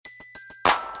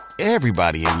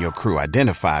Everybody in your crew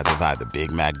identifies as either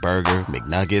Big Mac Burger,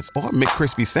 McNuggets, or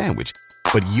McCrispy Sandwich.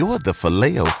 But you're the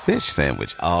Filet-O-Fish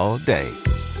Sandwich all day.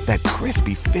 That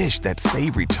crispy fish, that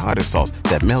savory tartar sauce,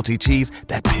 that melty cheese,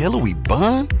 that pillowy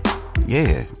bun.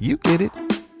 Yeah, you get it.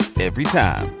 Every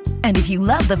time. And if you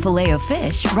love the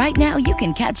Filet-O-Fish, right now you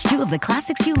can catch two of the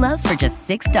classics you love for just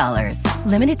 $6.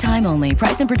 Limited time only.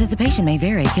 Price and participation may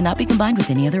vary. Cannot be combined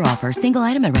with any other offer. Single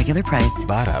item at regular price.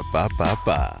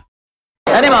 Ba-da-ba-ba-ba.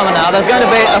 Any moment now, there's going to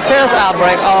be a fierce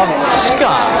outbreak of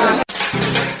ska.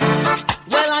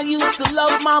 Well, I used to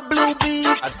love my blue beat.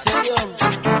 I tell you,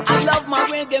 I love my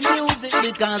reggae music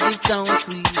because it sounds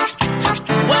sweet.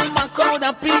 Well, my crowd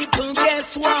of people,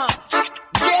 guess what?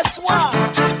 Guess what?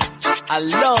 I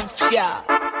love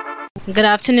ska. Good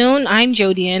afternoon, I'm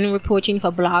Jodian, reporting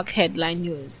for Blog Headline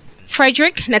News.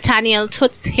 Frederick Nathaniel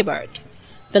Toots Hibbert,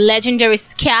 the legendary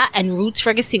ska and roots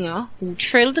reggae singer who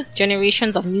thrilled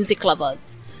generations of music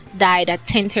lovers, died at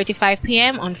 10:35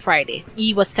 p.m. on Friday.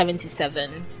 He was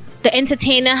 77. The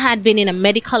entertainer had been in a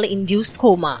medically induced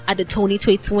coma at the Tony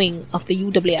Thwaites wing of the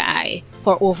UWI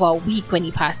for over a week when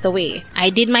he passed away. I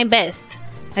did my best,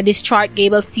 a distraught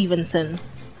Gable Stevenson,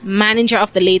 manager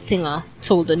of the late singer,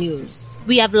 told the news.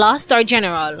 We have lost our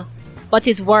general, but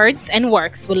his words and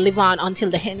works will live on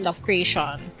until the end of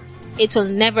creation. It will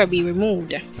never be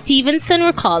removed. Stevenson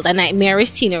recalled a nightmarish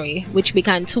scenery which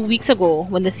began 2 weeks ago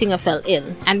when the singer fell ill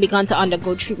and began to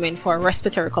undergo treatment for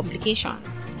respiratory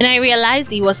complications. When I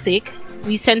realized he was sick,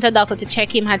 we sent a doctor to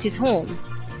check him at his home.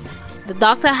 The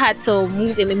doctor had to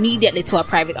move him immediately to a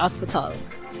private hospital.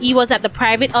 He was at the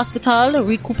private hospital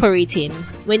recuperating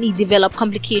when he developed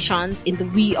complications in the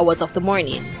wee hours of the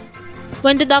morning.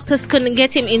 When the doctors couldn't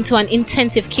get him into an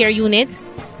intensive care unit,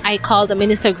 I called the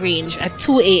Minister Grange at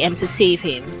 2 a.m. to save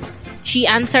him. She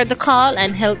answered the call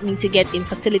and helped me to get him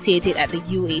facilitated at the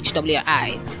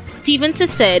UHWI. Stevenson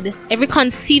said every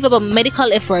conceivable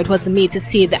medical effort was made to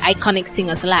save the iconic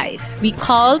singer's life. We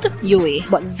called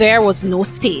UA, but there was no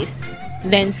space.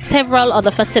 Then several other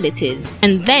facilities,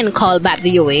 and then called back the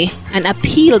UA and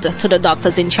appealed to the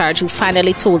doctors in charge, who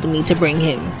finally told me to bring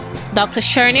him. Dr.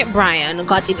 Shernet Bryan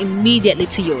got him immediately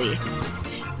to UA.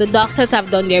 The doctors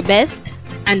have done their best,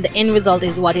 and the end result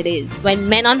is what it is. When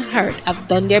men on earth have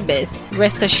done their best,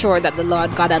 rest assured that the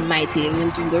Lord God Almighty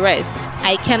will do the rest.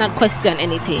 I cannot question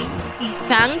anything. He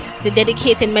thanked the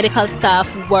dedicated medical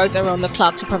staff who worked around the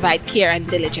clock to provide care and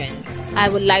diligence. I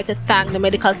would like to thank the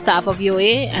medical staff of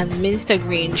UA and Minister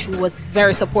Grange, who was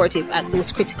very supportive at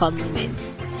those critical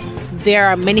moments. There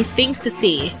are many things to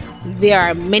say. There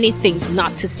are many things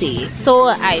not to say. So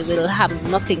I will have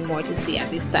nothing more to say at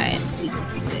this time,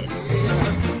 Stevenson said.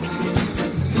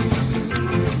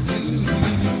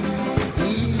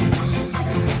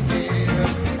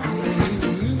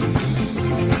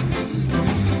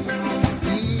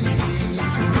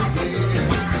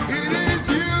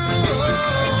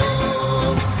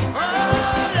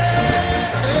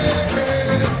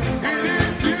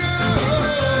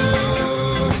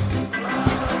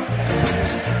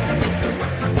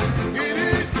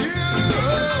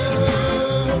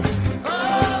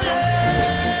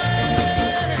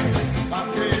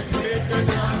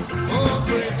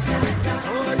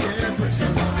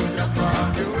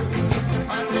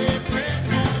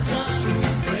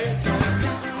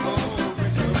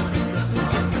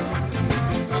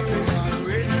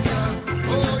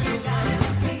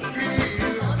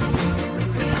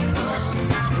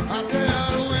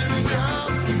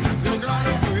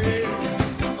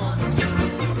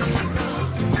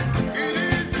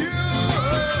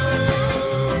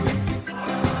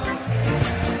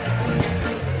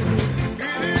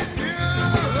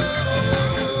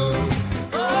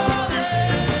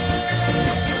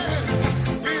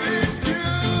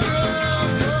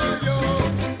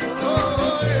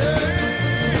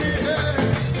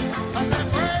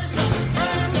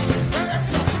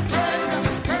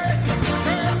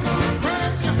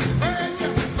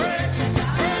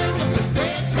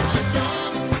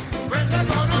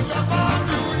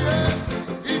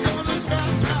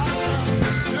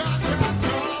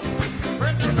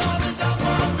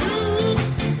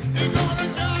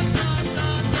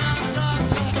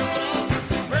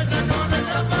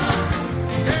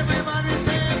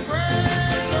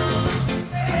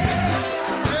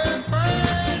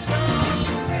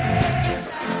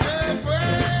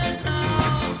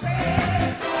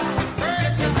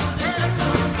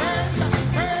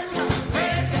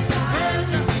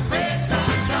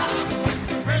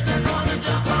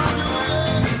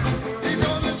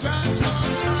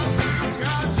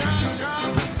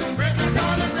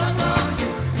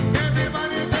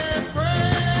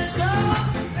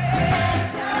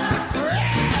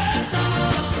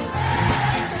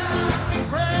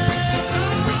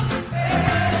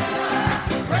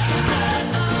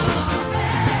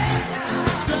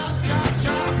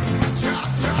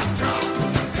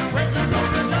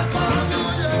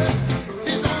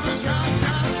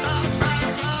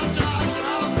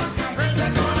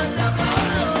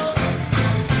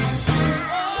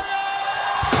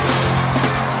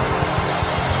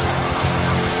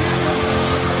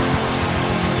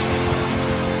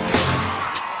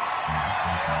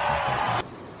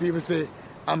 people say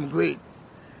I'm great.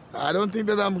 I don't think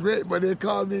that I'm great, but they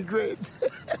call me great.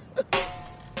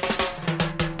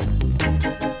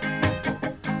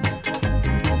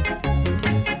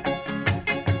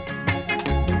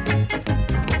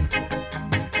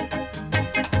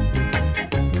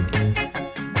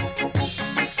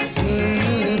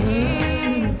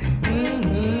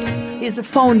 He's a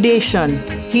foundation.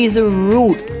 He's a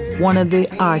root, one of the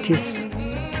artists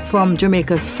from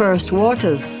Jamaica's first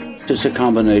waters. It's a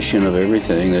combination of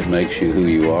everything that makes you who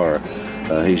you are.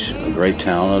 He's a great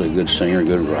talent, a good singer,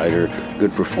 good writer,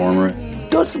 good performer.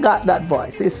 Toots got that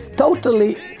voice. It's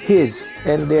totally his,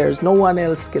 and there's no one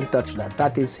else can touch that.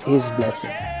 That is his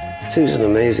blessing. Toots is an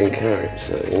amazing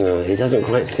character. You know, he doesn't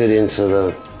quite fit into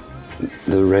the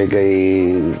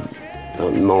reggae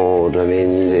mold. I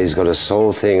mean, he's got a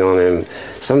soul thing on him.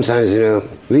 Sometimes, you know,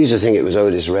 we used to think it was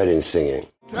Otis Redding singing.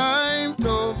 Time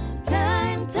to,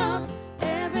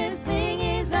 everything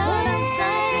is out of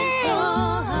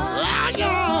sight. So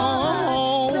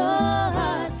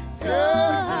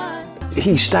hard.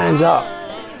 He stands up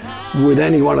with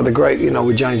any one of the great, you know,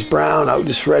 with James Brown,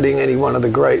 Otis Redding, any one of the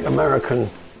great American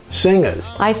singers.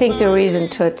 I think the reason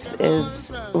Toots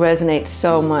resonates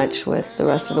so much with the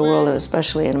rest of the world, and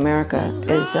especially in America,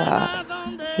 is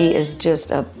he is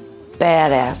just a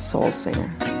badass soul singer.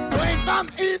 going from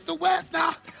east to west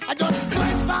now. I just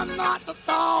going from north to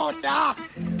south, yeah.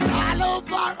 All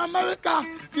over America,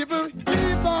 people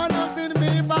keep on us in the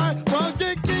Beefy, from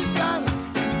Kingston.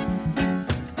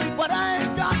 But I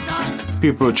ain't got none.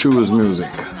 People choose music.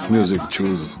 Music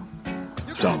choose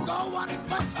song.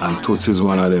 And Toots is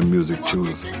one of them music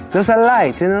choose. Just a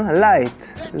light, you know, a light.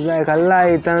 It's like a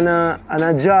light and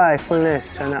a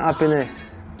joyfulness and a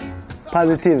happiness.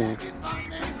 Positivity.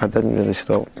 I didn't really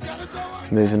stop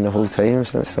moving the whole time,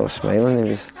 so I stopped smiling.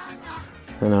 He was,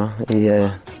 you know,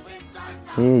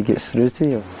 he gets through to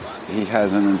you. He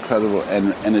has an incredible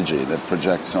energy that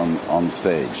projects on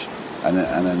stage and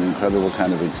an incredible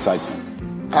kind of excitement.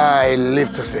 I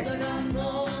live to sing.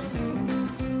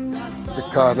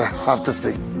 Because I have to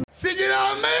sing. Sing it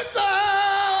on, mister!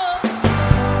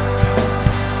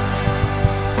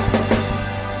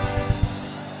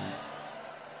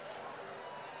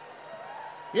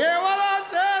 Yeah, what I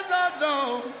says I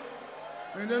don't.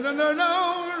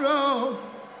 No.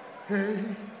 Hey,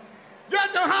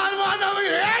 get your hand one over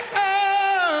here, sir!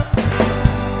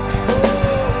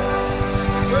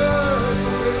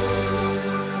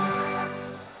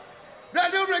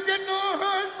 That you bring it no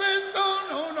hurt, please don't.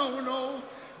 No.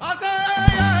 I say,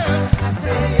 yeah. This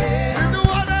is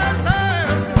what I say.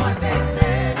 This is what they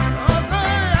say. I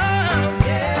say,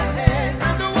 yeah.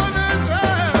 This is what they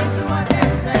say. This is what they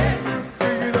say.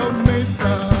 Sing it up,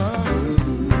 mister.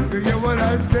 You hear what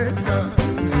I say, sir?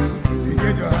 You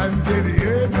get your hands in the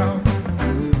air now.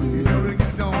 You know it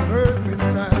don't hurt.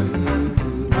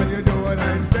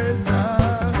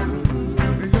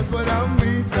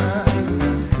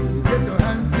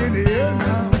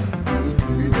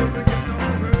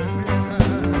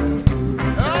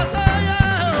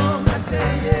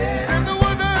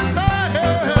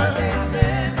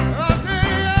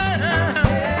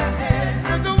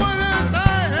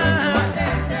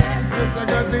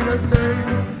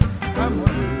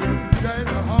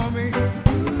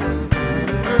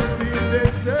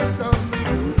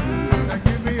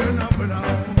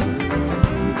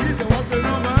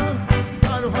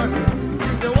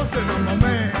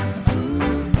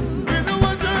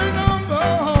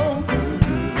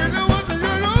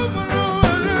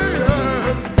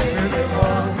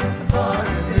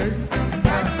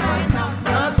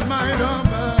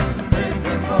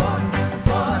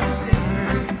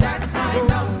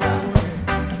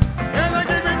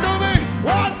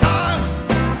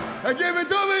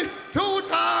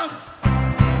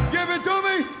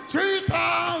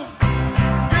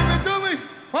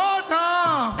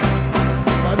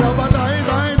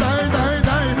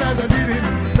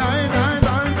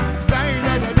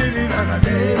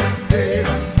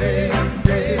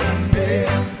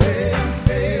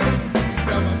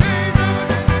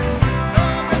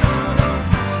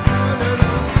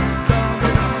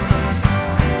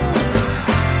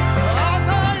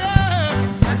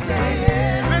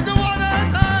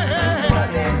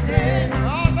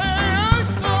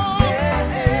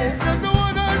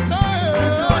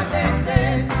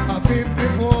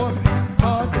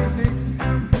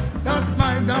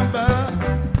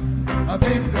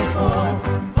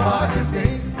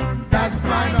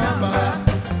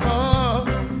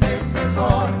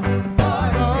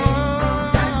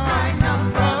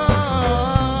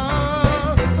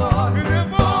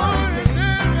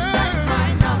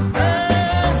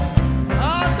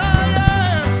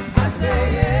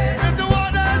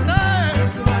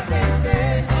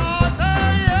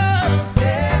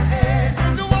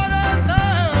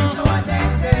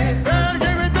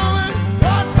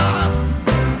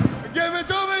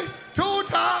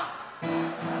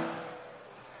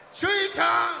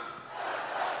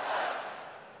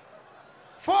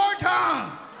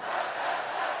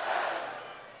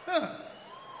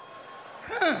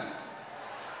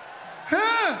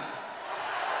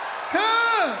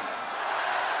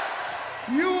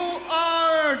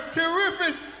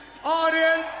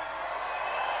 Audience,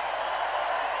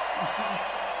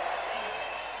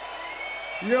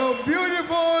 you're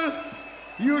beautiful,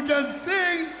 you can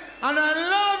sing, and I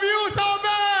love you so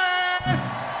bad.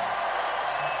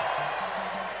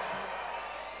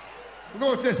 I'm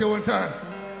going to test you one time.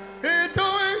 Give it to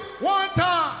me one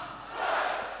time.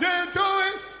 Give it to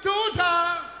me 2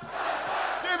 times.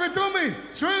 Give it to me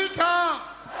 3 times.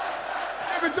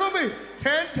 Give it to me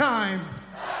 10 times.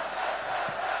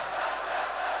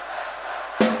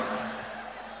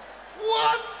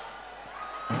 What?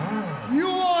 You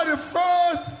are the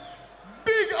first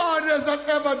big artist that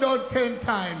ever done 10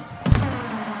 times.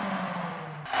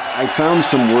 I found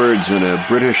some words in a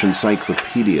British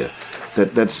encyclopedia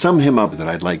that sum him up that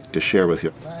I'd like to share with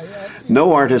you.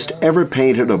 No artist ever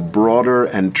painted a broader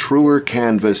and truer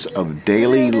canvas of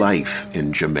daily life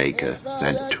in Jamaica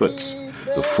than Toots.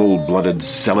 The full-blooded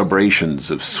celebrations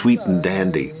of Sweet and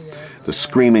Dandy, the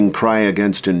screaming cry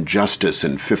against injustice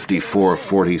in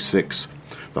 54-46,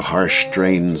 the harsh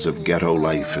strains of ghetto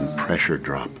life in Pressure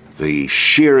Drop, the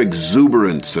sheer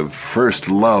exuberance of First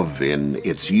Love in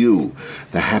It's You,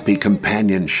 the happy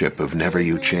companionship of Never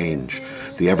You Change,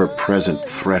 the ever-present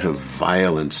threat of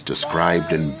violence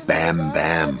described in Bam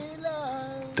Bam.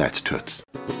 That's Toots.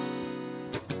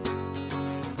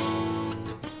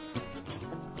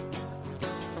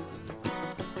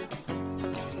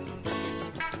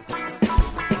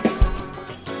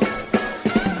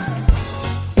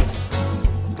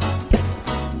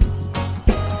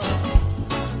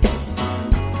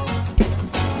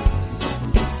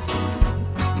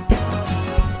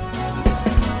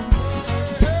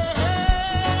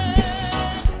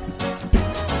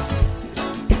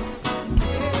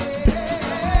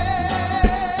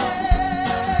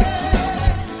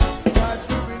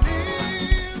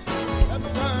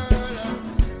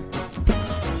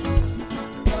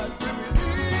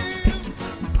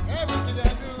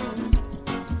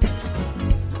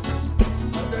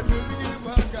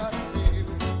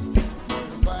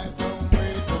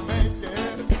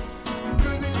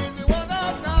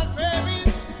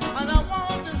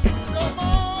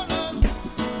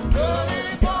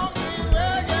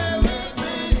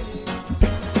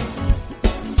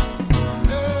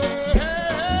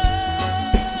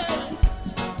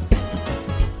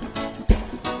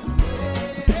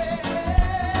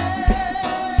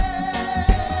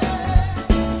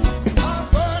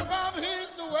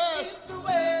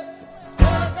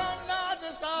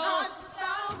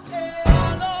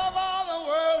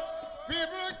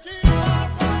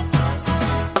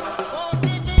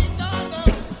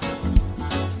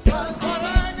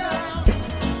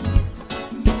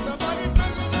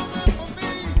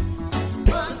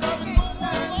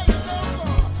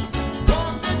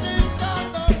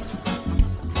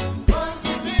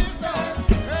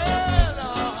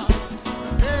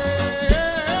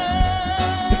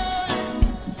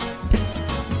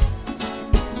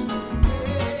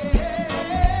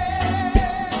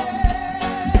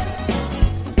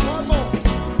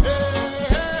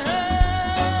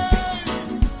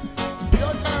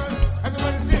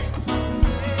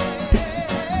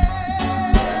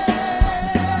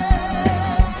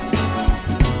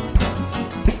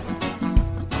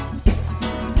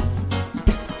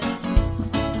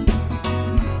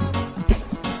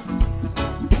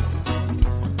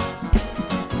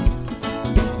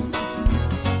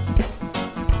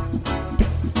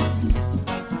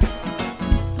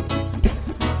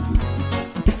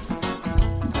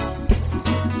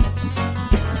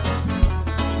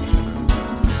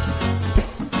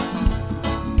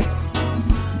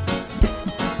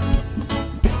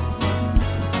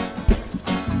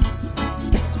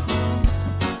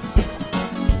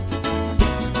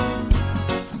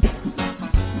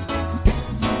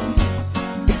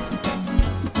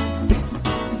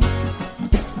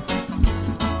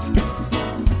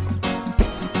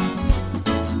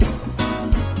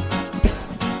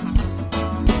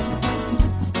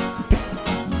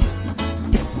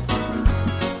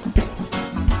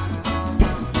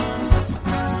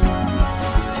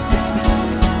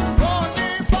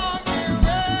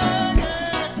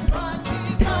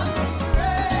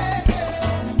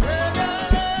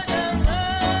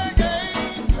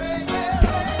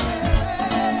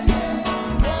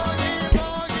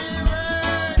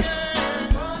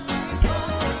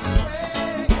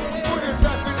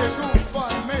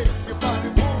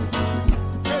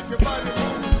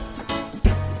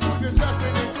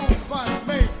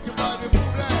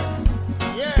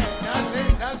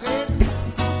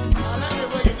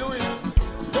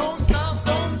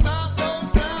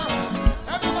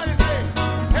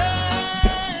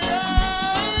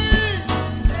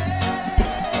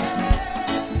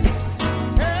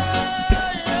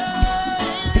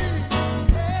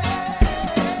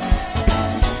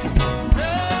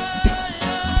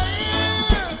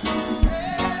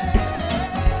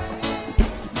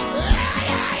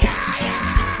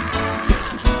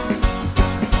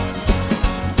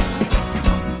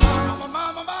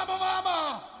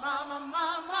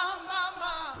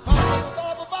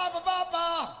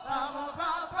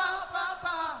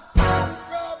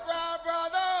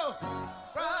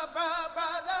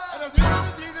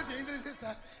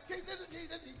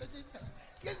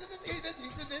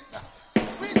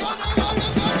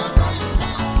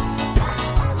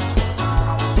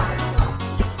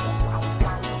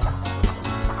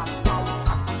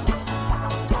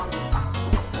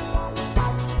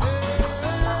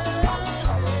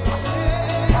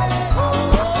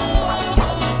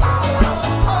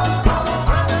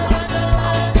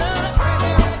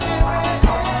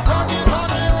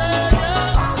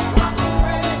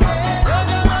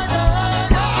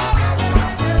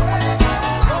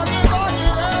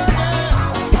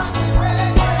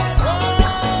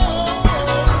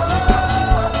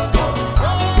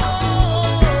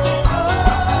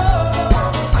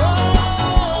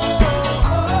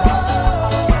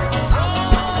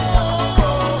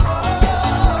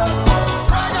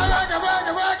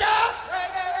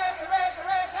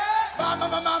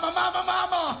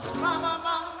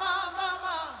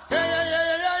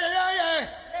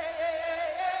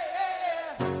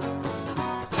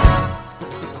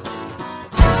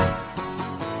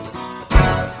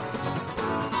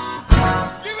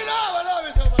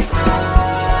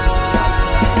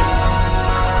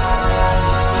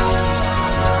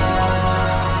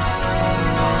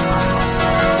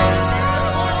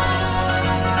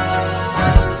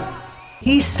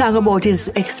 he sang about his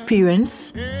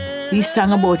experience. He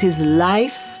sang about his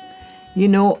life, you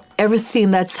know,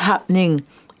 everything that's happening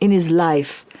in his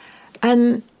life.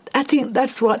 And I think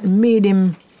that's what made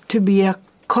him to be a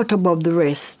cut above the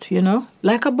rest, you know,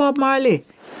 like a Bob Marley.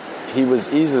 He was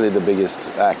easily the biggest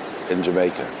act in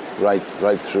Jamaica,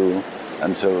 right through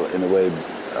until, in a way,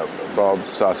 Bob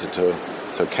started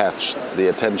to catch the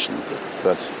attention.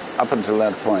 But up until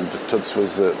that point, Toots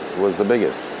was the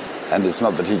biggest. And it's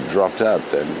not that he dropped out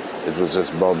then. It was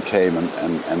just Bob came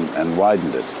and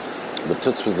widened it. But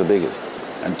Toots was the biggest.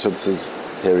 And Toots is,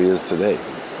 here he is today.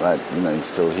 Right, you know, he's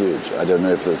still huge. I don't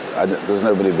know if there's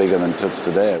nobody bigger than Toots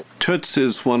today. Toots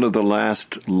is one of the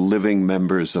last living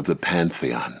members of the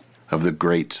pantheon, of the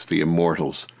greats, the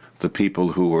immortals, the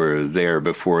people who were there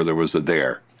before there was a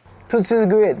there. Toots is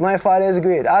great. My father is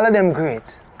great. All of them great.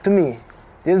 To me,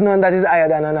 there's none that is higher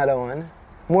than another one.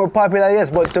 More popular, yes,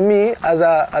 but to me, as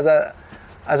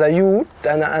a youth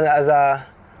and as a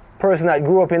person that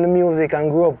grew up in the music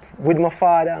and grew up with my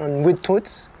father and with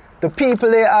Toots, the people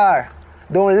they are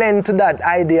don't lend to that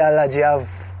ideology of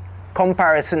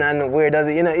comparison and where does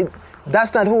it, you know,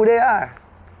 that's not who they are.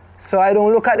 So I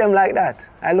don't look at them like that.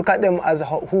 I look at them as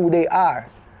who they are.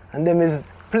 And them is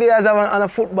players on a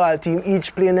football team,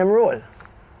 each playing them role.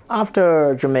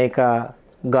 After Jamaica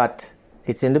got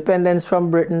its independence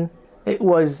from Britain, it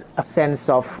was a sense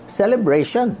of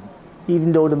celebration,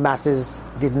 even though the masses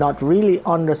did not really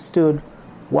understood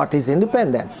what is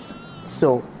independence.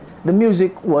 So the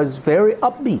music was very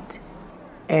upbeat,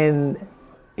 and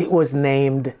it was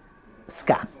named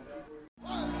Ska.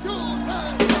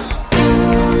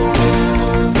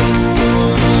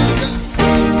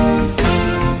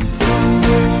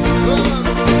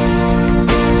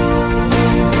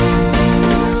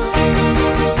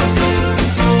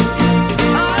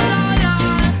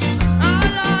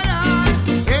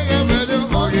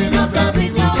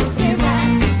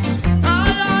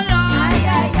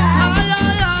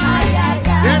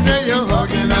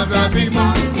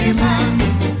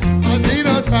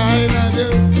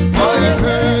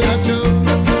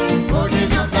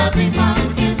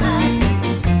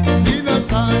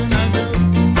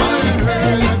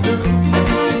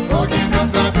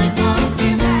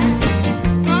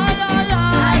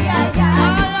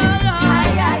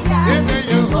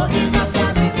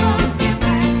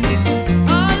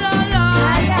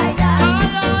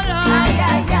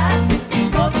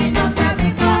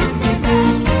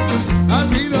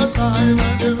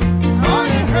 Silent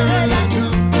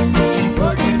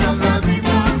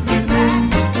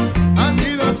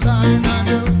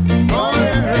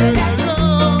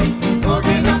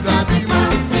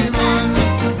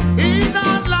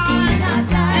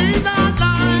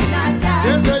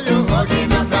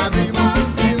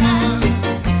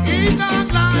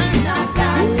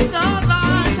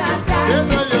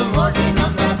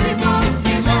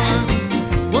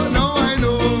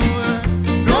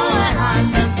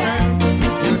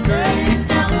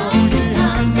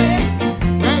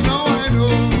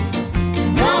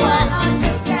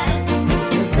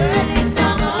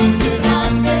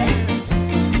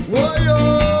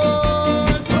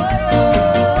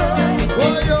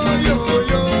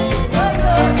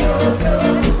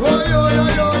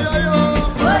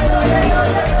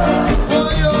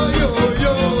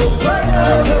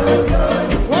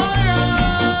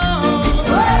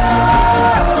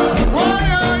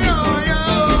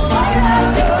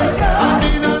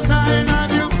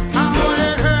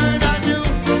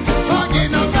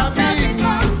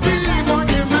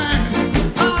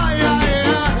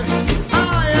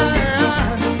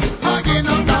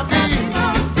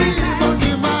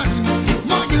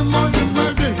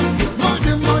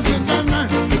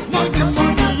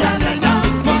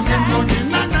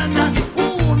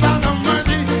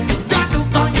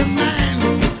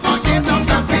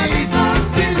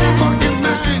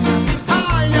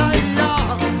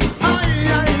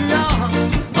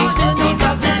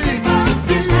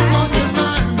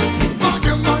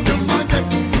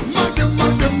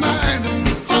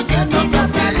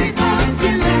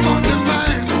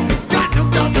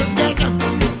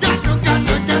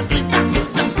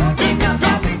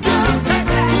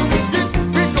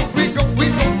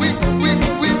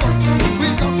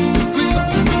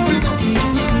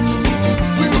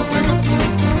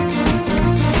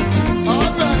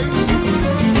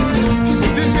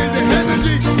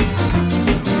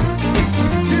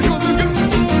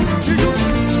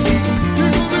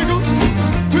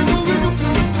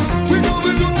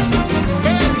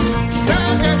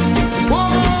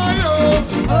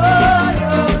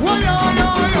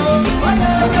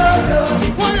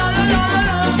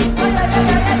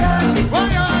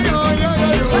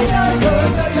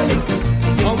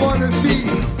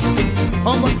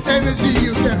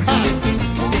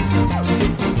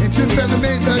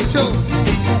celebrate the show.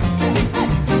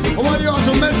 I want you all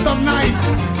to make some nice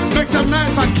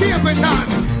for Cape Town.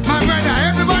 My brother,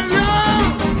 everybody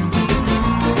know.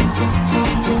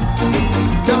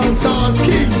 Dancehall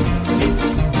king,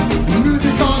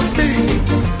 musical king.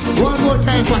 One more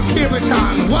time for Cape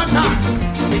Town. One time.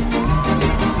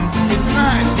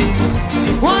 Right.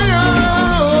 Why-yo,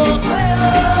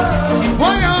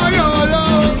 why-yo,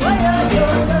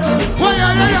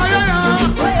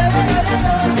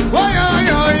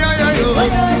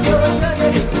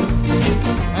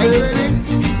 are you ready?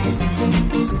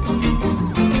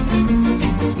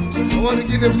 I want to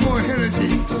give him more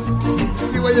energy.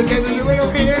 See what you can do. You right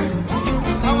over here?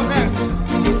 How about that?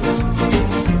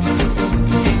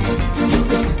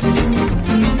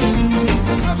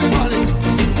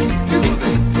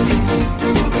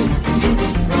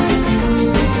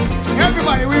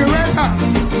 Everybody, we're ready.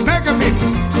 Make a bit.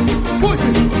 Push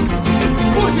it.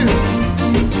 Push it.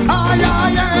 Ah, yeah,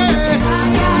 yeah. Ah,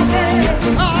 yeah,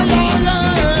 yeah. Ah, yeah, yeah.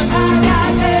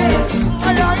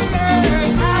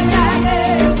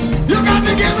 You got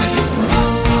to give it.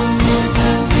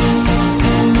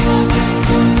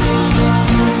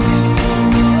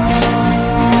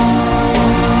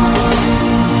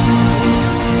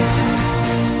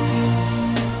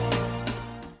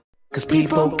 Cause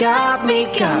people got me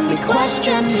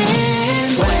questioning.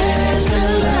 Where's the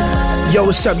love? Yo,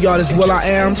 what's up, y'all? This is Will I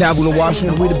Am, Tabula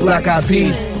Washington. We the Black Eyed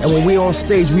Peas, and when we on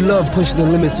stage, we love pushing the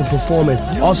limits and performing.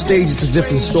 All stages is a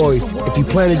different story. If you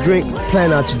plan to drink, plan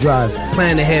not to drive.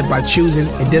 Plan ahead by choosing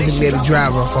a designated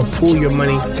driver or pool your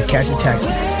money to catch a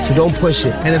taxi. So don't push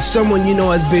it. And if someone you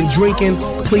know has been drinking,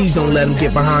 please don't let them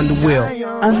get behind the wheel.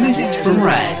 A message from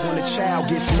Rad. When a child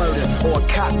gets murdered or a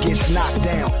cop gets knocked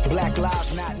down, Black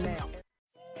lives not now.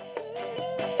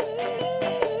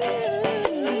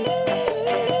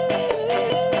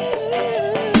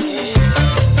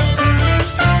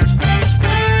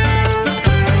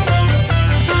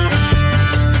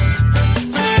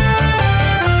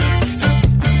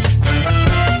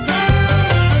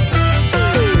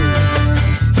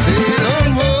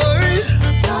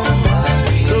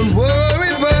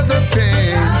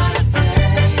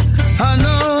 I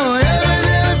know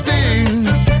everything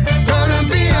gonna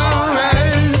be alright.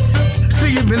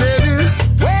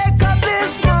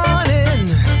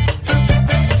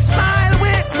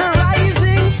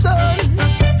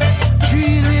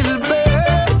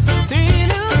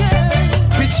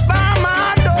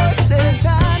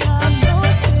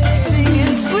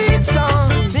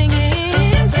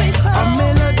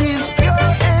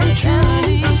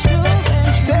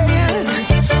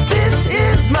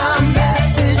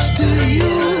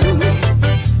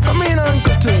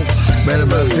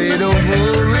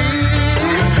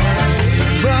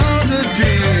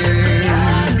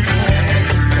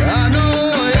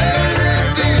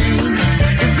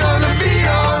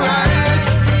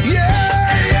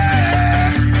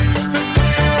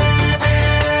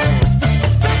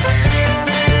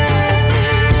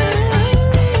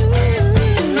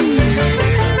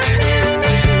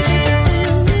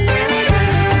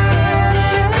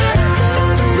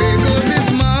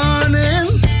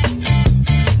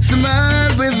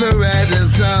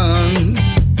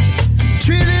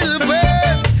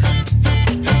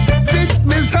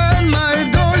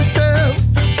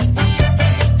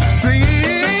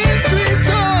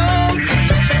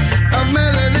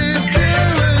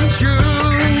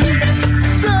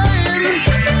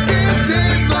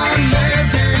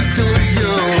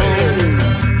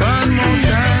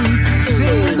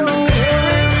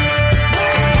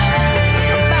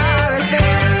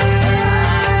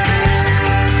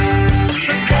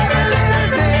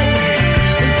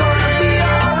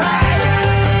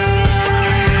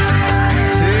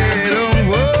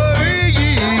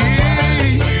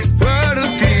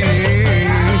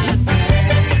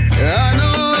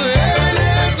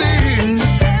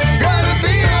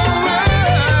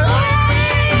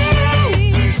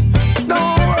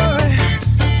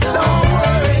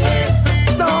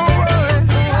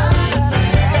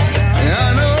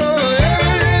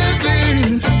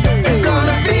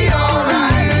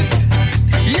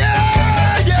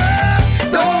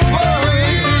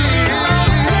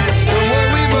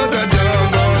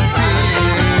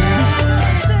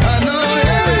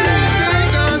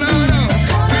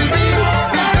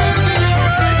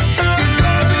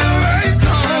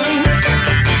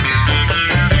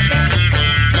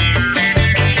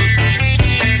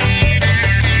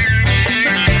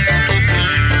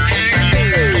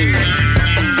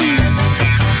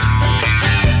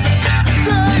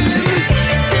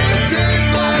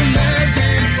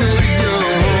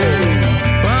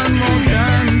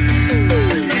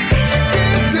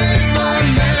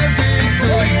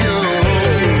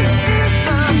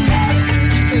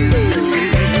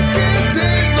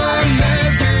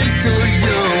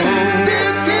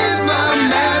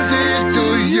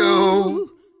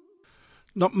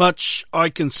 Not much I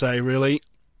can say, really.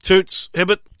 Toots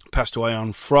Hibbert passed away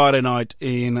on Friday night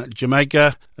in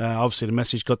Jamaica. Obviously, the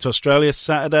message got to Australia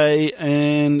Saturday,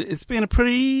 and it's been a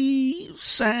pretty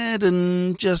sad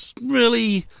and just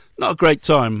really not a great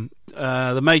time.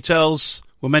 The Maytals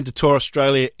were meant to tour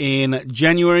Australia in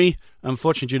January.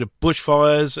 Unfortunately, due to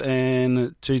bushfires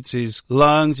and Toots'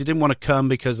 lungs, he didn't want to come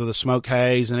because of the smoke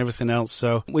haze and everything else,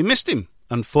 so we missed him.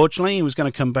 Unfortunately, he was going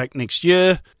to come back next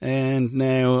year, and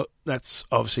now that's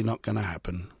obviously not going to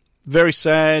happen. Very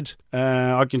sad.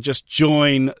 I can just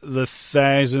join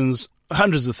the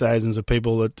hundreds of thousands of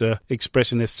people that are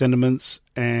expressing their sentiments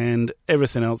and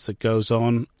everything else that goes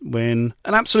on when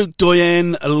an absolute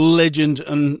doyen, a legend,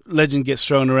 and legend gets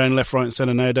thrown around left, right and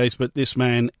centre nowadays, but this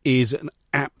man is an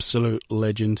absolute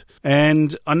legend.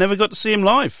 And I never got to see him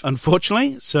live,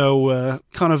 unfortunately, so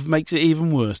kind of makes it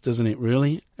even worse, doesn't it,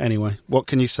 really? Anyway, what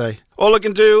can you say? All I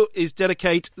can do is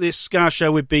dedicate this Ska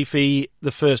Show with Beefy,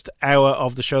 the first hour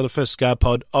of the show, the first Ska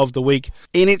Pod of the week,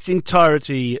 in its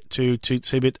entirety to Toots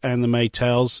Hibbert and the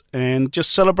Maytals, and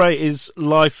just celebrate his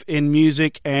life in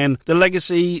music and the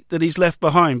legacy that he's left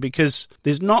behind, because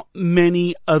there's not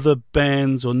many other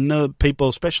bands or no people,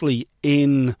 especially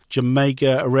in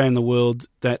Jamaica, around the world,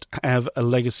 that have a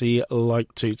legacy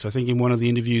like Toots. I think in one of the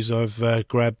interviews I've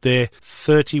grabbed there,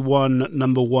 31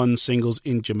 number one singles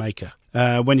in Jamaica.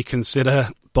 When you consider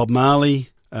Bob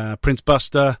Marley, Prince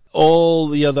Buster, all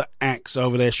the other acts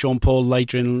over there, Sean Paul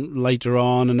later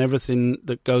on, and everything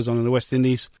that goes on in the West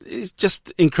Indies, it's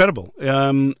just incredible.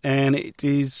 And it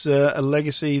is a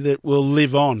legacy that will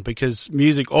live on, because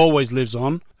music always lives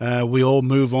on. We all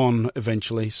move on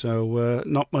eventually, so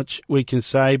not much we can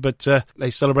say, but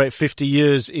they celebrate 50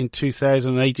 years in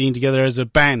 2018 together as a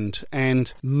band,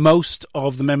 and most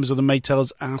of the members of the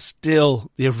Maytals are still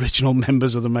the original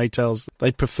members of the Maytals.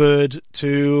 They preferred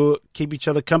to keep each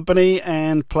other company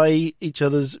and play each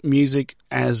other's music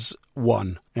as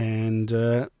one, and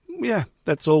yeah,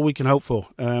 that's all we can hope for.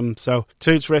 So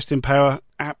Toots, rest in power.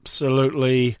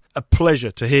 Absolutely a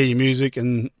pleasure to hear your music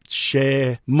and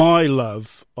share my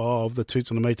love of the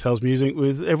Toots and the Maytals music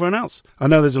with everyone else. I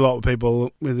know there's a lot of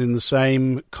people within the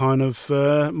same kind of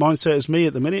mindset as me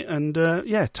at the minute, and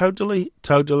yeah, totally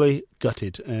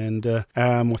gutted. And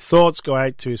my thoughts go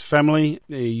out to his family.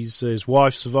 His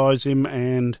wife survives him,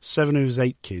 and 7 of his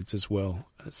 8 kids as well.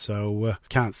 So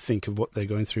can't think of what they're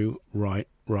going through right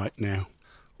now.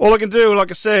 All I can do,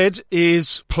 like I said,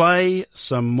 is play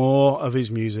some more of his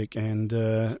music, and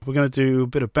we're going to do a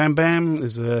bit of Bam Bam.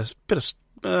 There's a bit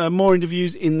of more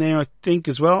interviews in there, I think,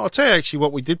 as well. I'll tell you actually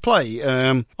what we did play.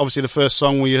 Obviously, the first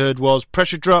song we heard was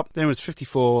Pressure Drop, then it was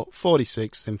 54,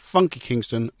 46, then Funky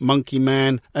Kingston, Monkey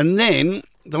Man, and then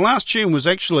the last tune was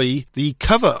actually the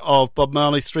cover of Bob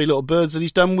Marley's Three Little Birds that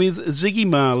he's done with Ziggy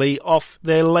Marley off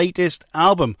their latest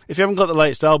album. If you haven't got the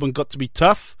latest album, Got to Be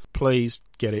Tough, please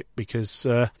get it, because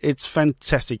it's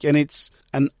fantastic, and it's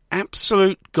an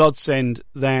absolute godsend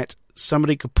that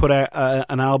somebody could put out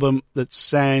an album that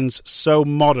sounds so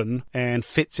modern and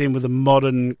fits in with a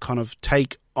modern kind of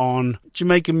take on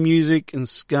Jamaican music and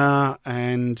ska,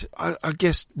 and I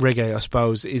guess reggae, I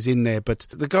suppose, is in there. But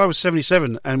the guy was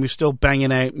 77 and we're still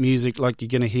banging out music like you're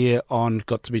going to hear on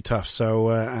Got to Be Tough. So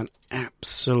an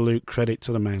absolute credit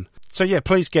to the man. So yeah,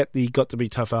 please get the Got to Be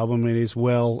Tough album. It is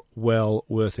well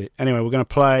worth it. Anyway, we're going to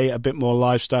play a bit more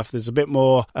live stuff. There's a bit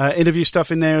more interview stuff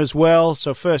in there as well.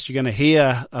 So first you're going to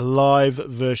hear a live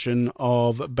version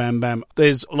of Bam Bam.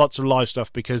 There's lots of live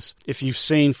stuff, because if you've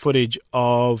seen footage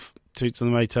of Toots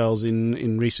and the Maytals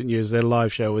in recent years, their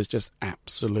live show is just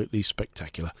absolutely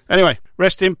spectacular. Anyway,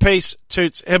 rest in peace,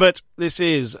 Toots Hibbert. This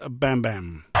is Bam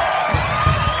Bam.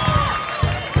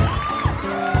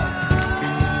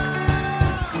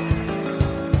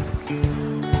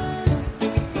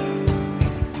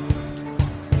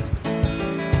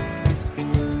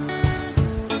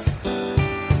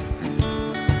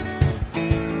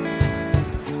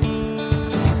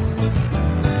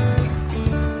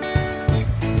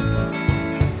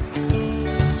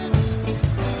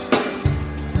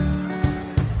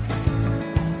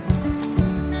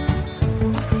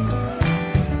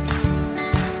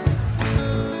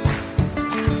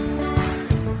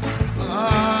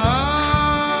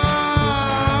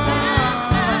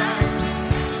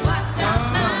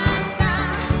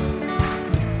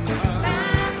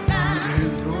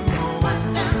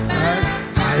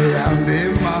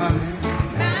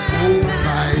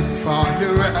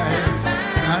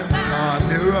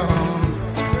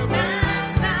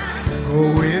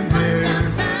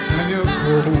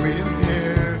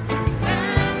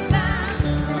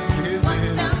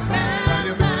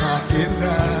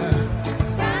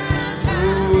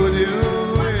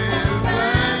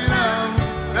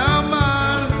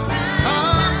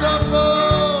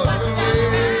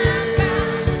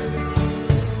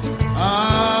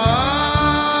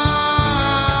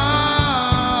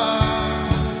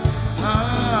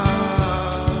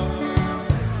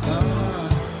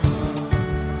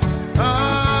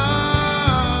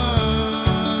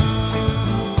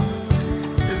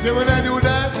 See, when I do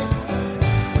that,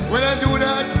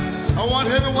 I want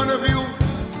every one of you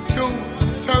to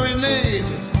serenade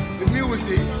the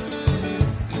music.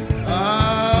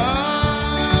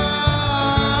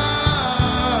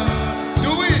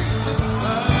 Do it.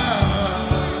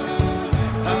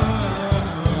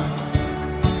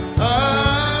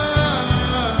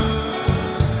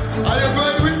 Are you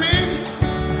going with me?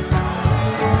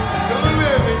 Come on,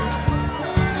 baby.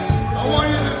 I want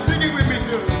you to sing it with me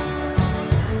too.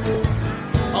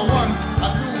 A 1, a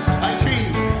 2, a 3.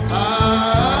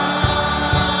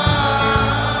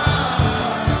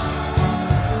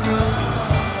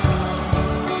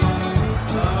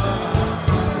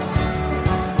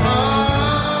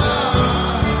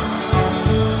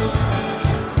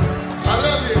 I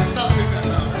love you. Stop it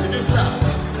now. You can stop.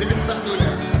 You can stop doing that.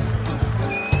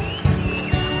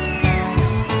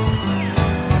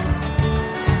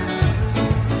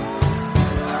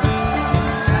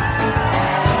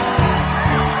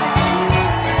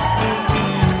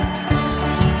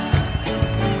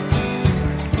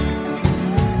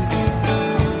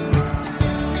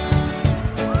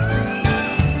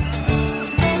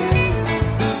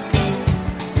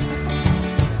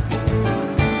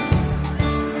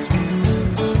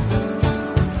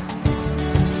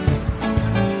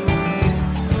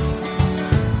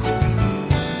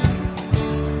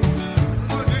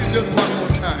 Just one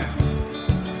more time.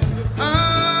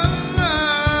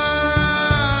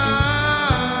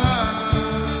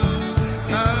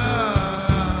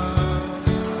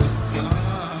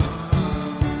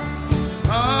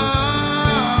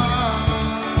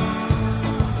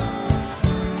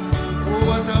 Oh,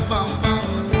 what a bam bam.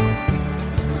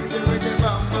 Reggae, reggae,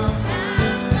 bam bam.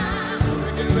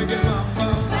 Reggae, reggae, bam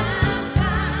bam.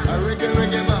 A reggae,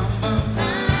 reggae, bam bam.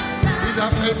 It's a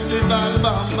festival,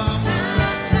 bam bam.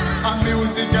 A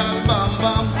musical bam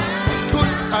bam,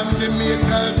 toots and the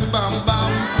makers bam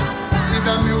bam. It's a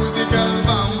musical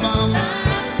bam bam.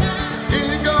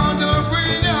 It's gonna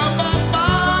bring a bam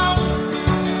bam.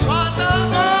 What a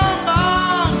bam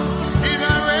bam! It's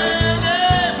a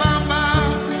reggae bam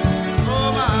bam. Oh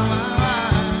mama,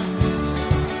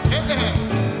 hey, hey.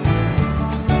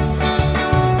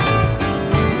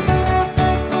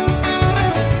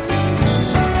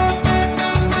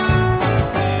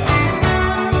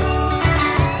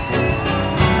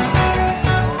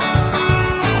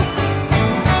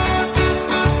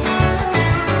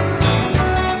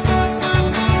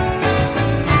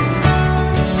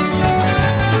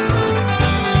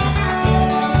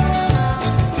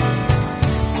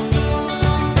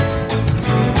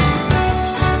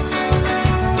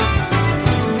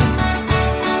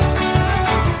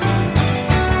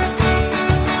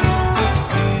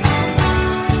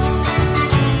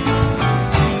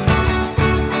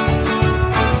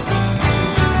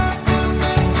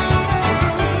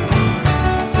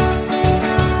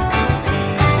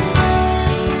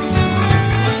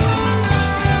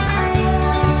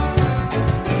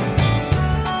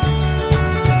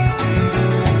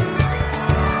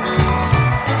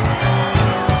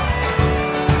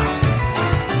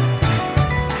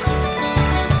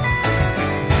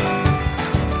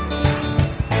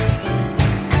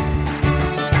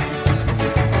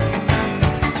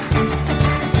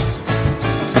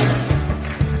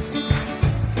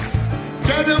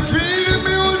 Can you feel the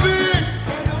music?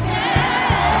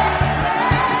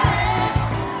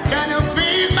 Can you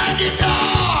feel my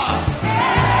guitar?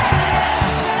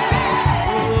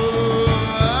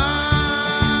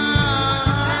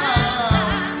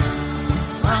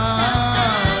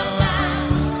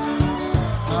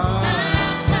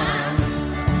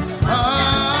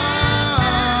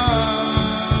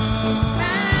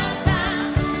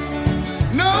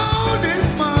 No, this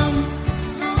man.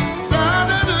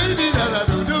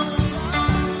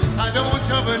 I don't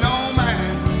trouble no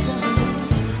man.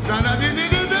 And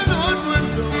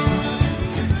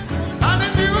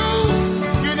if you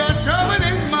see that trouble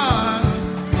this man,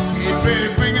 it will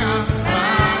bring a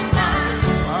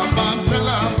bam bam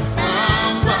salam,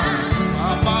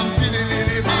 bam bam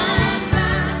tiddy bam.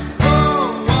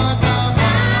 Oh, what a bam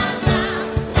bam,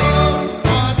 oh,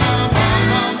 what a bam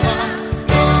bam bam,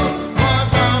 oh,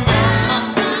 what a bam bam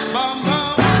bam bam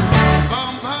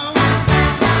bam.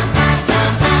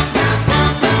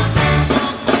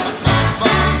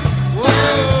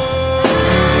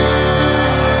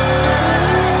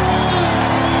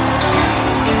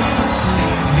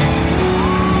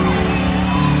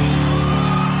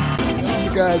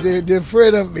 Because they're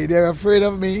afraid of me. They're afraid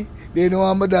of me. They know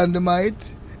I'm a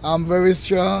dynamite. I'm very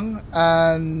strong,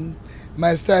 and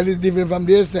my style is different from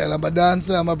their style. I'm a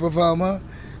dancer, I'm a performer,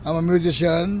 I'm a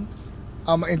musician,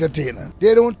 I'm an entertainer.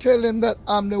 They don't tell them that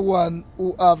I'm the one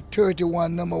who have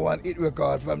 31 number one hit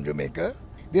record from Jamaica.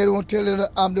 They don't tell them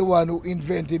that I'm the one who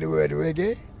invented the word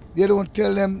reggae. They don't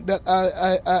tell them that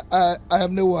I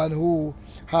am the one who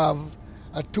have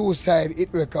a two-side hit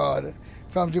record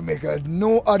from Jamaica.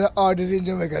 No other artist in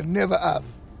Jamaica never have.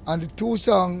 And the two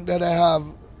songs that I have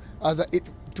as a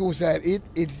two-side hit,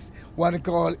 it's one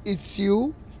called It's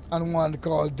You and one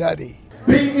called Daddy.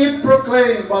 Be it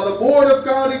proclaimed by the Board of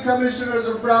County Commissioners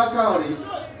of Brown County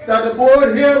that the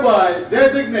board hereby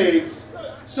designates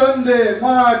Sunday,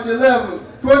 March 11,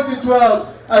 2012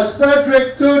 as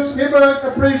Frederick Toots Hibbert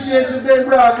Appreciation Day in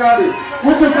Brown County.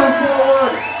 Would you come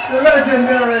forward, the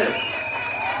legendary?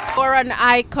 You're an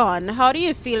icon. How do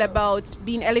you feel about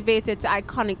being elevated to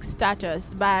iconic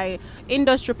status by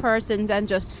industry persons and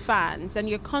just fans and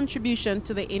your contribution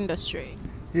to the industry?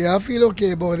 Yeah, I feel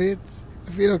okay about it.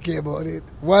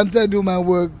 Once I do my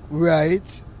work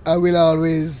right, I will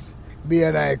always be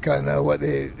an icon, or what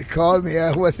they call me.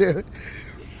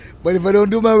 But if I don't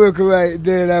do my work right,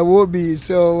 then I won't be.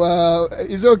 So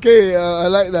it's okay. I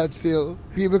like that still.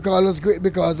 People call us great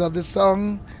because of the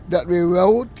song that we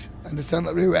wrote and the song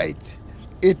that we write.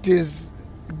 It is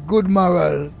good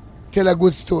moral, tell a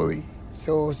good story.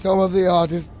 So some of the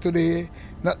artists today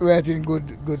not writing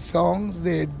good songs,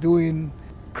 they're doing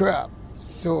crap.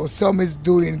 So some is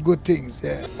doing good things.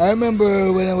 Yeah. I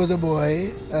remember when I was a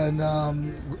boy and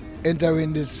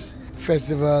entering this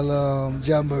festival,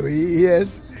 Jamboree.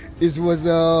 Yes, it was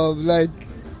like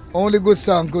only good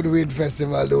song could win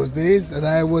festival those days, and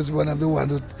I was one of the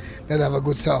ones that have a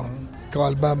good song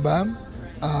called Bam Bam.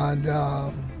 And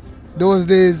those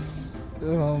days,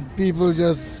 people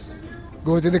just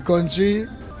go to the country,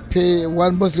 pay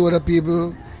one busload of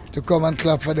people to come and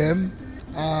clap for them.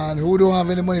 And who don't have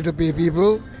any money to pay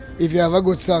people, if you have a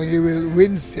good song, you will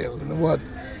win still. You know what?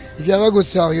 If you have a good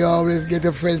song, you always get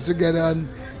your friends together and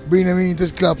bring them in to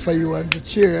clap for you and to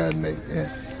cheer. And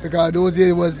because those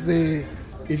days was if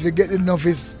you get enough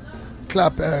is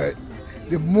clap, the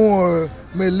more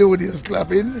melodious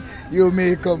clapping, you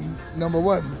may come number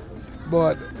one.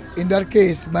 But in that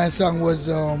case, my song was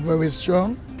very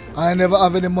strong. I never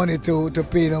have any money to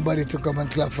pay nobody to come and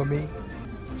clap for me.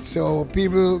 So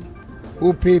people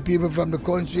who pay people from the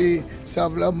country,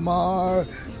 Savlamar,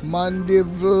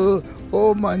 Mandeville,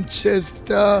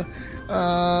 Manchester,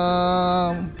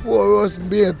 Porous,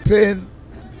 Bay Pen,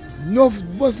 no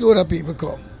busload of people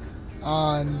come.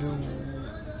 And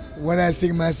when I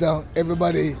sing my song,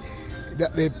 everybody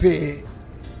that they pay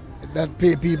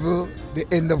people, they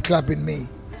end up clapping me.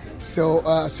 So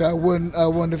I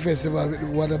won the festival with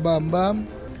What a Bam Bam,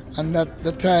 and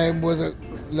the time was a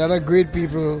lot of great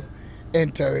people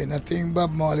entering. I think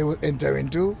Bob Marley was entering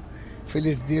too.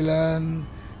 Phyllis Dillon,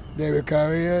 Derek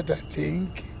Harriott, I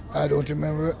think. I don't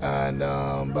remember. And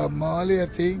Bob Marley, I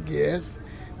think, yes.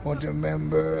 I want to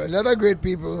remember. A lot of great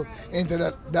people into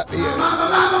that year.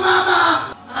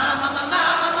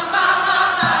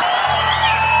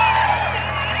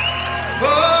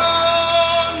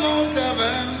 Almost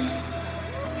heaven,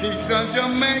 Kingston,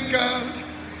 Jamaica.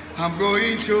 I'm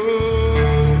going to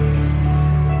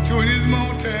this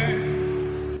mountain.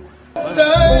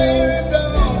 Sailing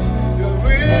down the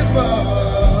river,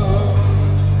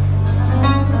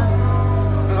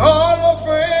 all my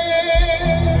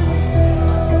friends.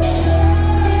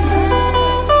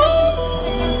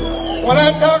 When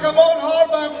I talk about all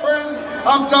my friends,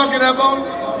 I'm talking about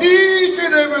each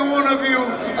and every one of you.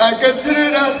 I consider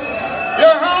that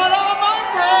you're all of my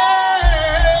friends.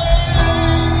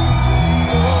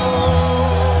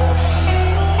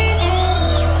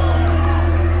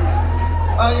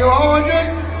 And you're all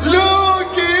just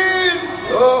looking,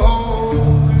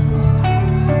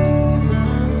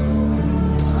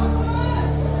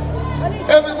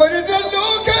 everybody's just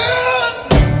looking.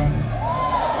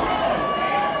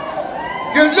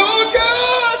 You're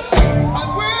looking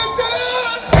and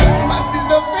waiting,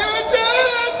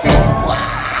 anticipating. Wow!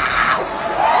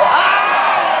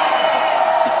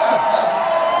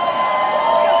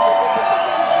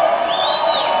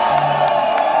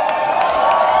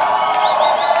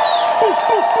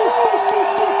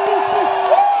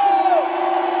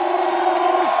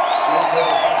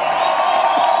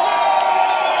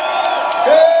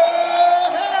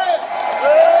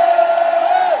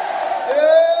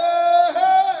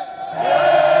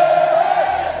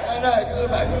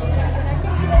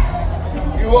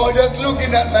 You are just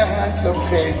looking at my handsome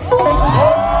face.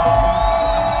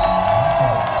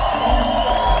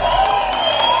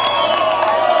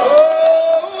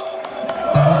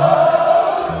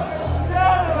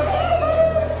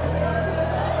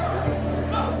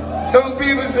 Some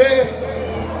people say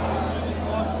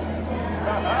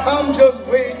I'm just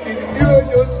waiting, you're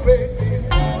just waiting,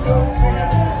 just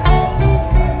waiting.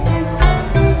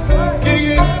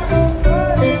 King it,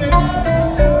 king it,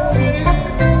 king it.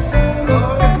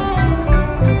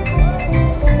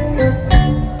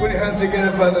 Put your hands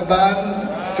together for the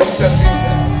band. Toots and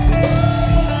Peter.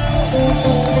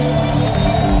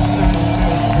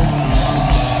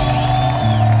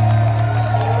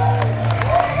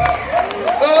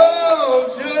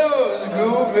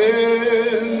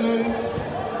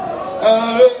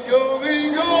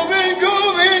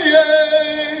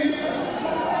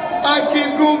 I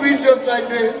keep moving just like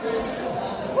this.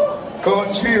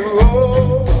 Country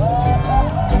road,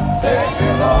 take me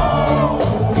home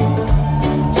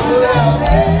to that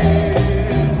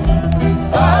place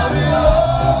I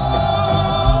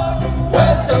belong.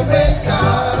 West Jamaica,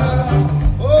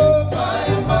 oh my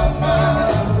mama,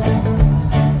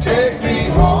 take me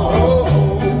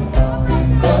home.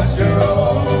 Country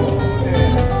road,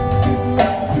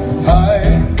 I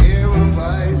hear a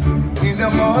voice in the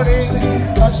morning.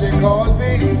 She called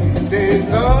me, say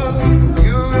son,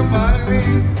 you remind me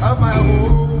of my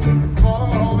home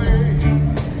far away.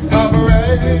 I'm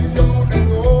riding down the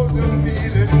roads and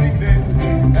feel the sickness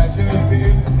that should have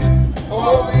been.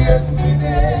 Oh,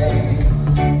 yesterday,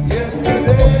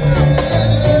 yesterday.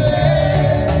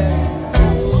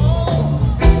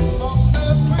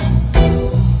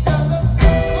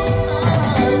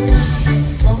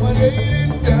 Mama, they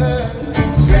didn't die,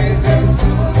 strangers to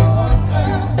the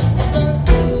water.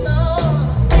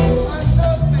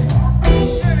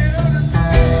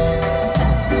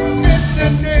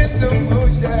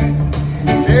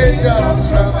 Just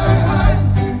from my heart,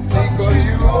 see, 'cause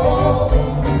you home,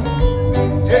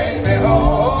 take me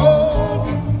home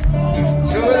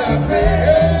to the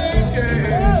place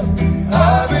I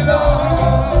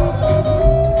belong.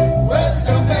 West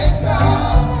Jamaica,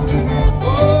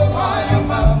 oh my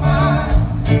mama,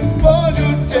 won't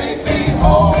you take me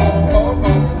home?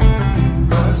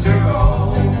 'Cause you're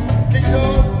home. Kick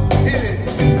shows, hit it.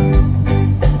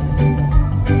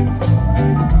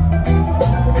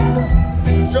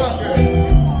 Stronger.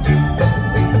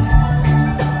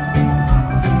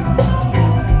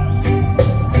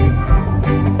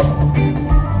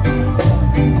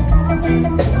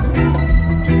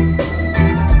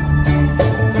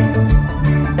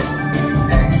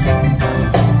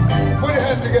 Put your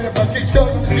hands together for Kick Show.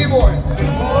 Keyboard.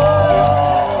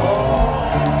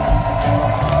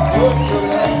 Go to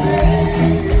that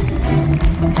place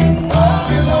I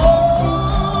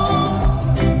belong.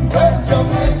 West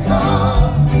Jamaica.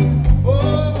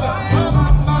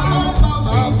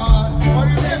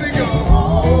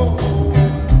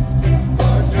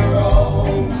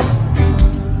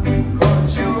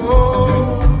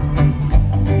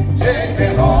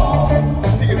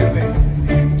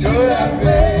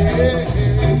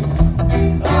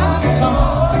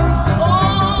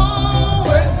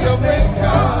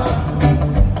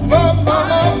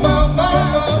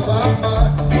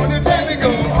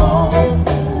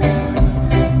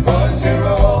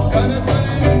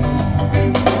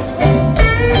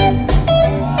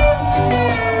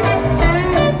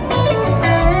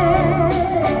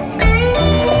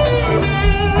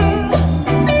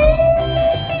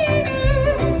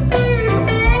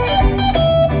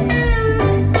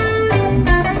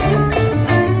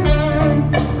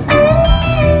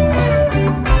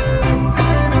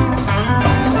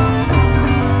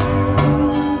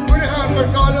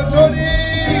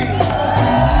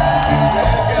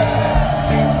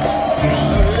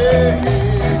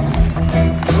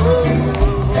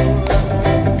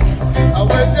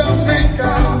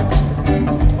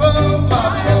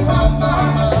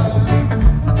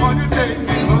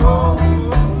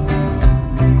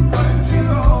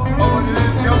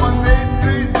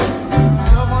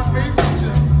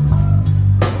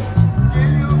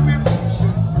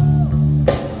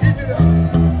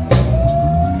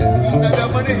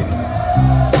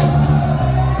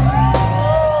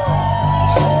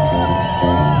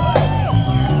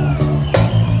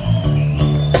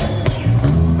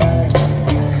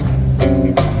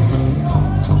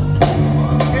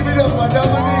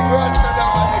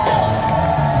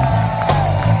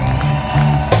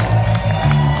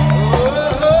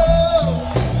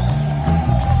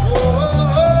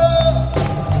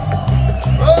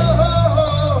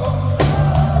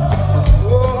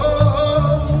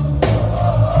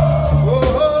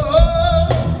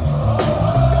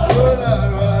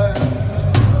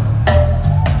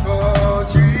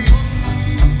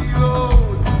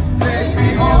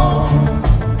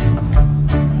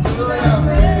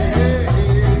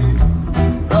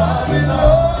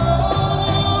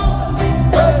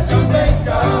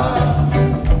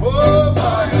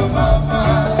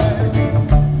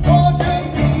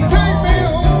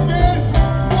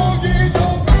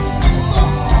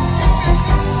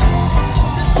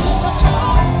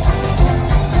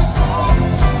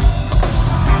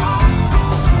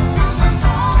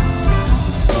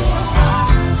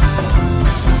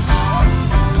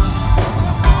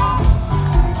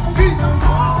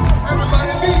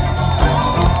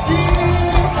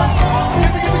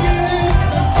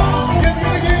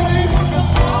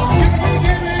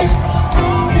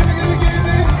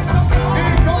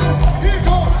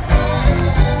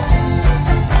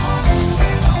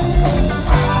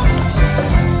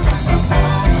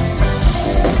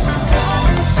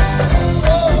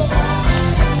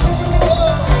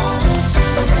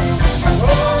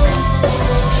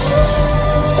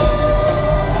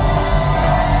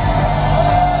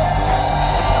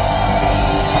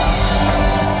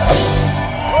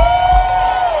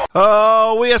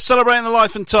 we are celebrating the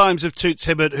life and times of Toots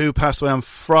Hibbert, who passed away on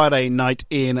Friday night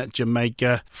in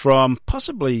Jamaica from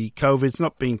possibly COVID. It's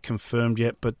not been confirmed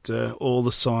yet, but all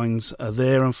the signs are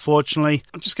there, unfortunately.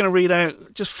 I'm just going to read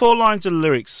out just 4 lines of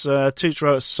lyrics. Toots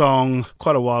wrote a song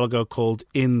quite a while ago called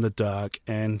In the Dark,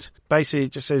 and basically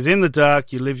it just says, in the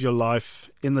dark you live your life,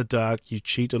 in the dark you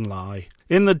cheat and lie.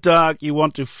 In the dark you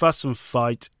want to fuss and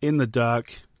fight, in the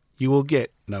dark you will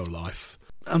get no life.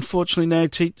 Unfortunately now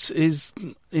Toots is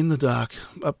in the dark,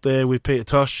 up there with Peter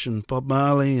Tosh and Bob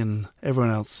Marley and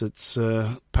everyone else that's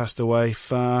passed away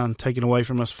far and taken away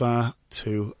from us far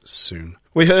too soon.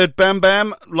 We heard Bam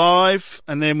Bam live,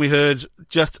 and then we heard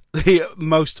just the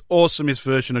most awesomest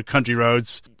version of Country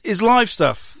Roads. His live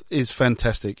stuff is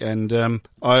fantastic, and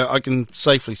I can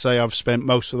safely say I've spent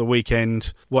most of the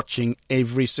weekend watching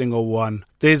every single one.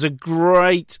 There's a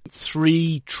great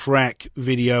 3-track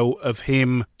video of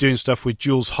him doing stuff with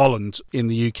Jules Holland in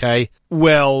the UK.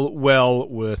 Well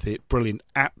worth it. Brilliant.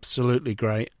 Absolutely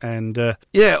great. And the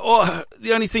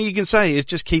only thing you can say is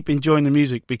just keep enjoying the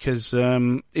music, because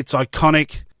it's iconic.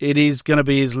 It is going to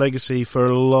be his legacy for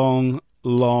a long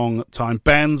time.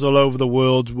 Bands all over the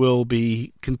world will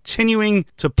be continuing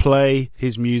to play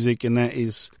his music, and that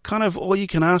is kind of all you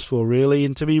can ask for, really,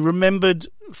 and to be remembered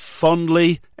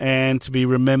fondly and to be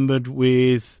remembered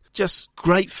with just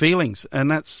great feelings.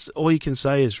 And that's all you can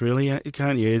say is, really,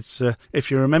 can't you? It's if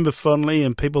you remember fondly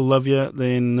and people love you,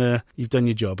 then you've done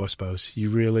your job, I suppose. You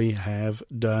really have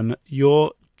done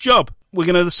your job.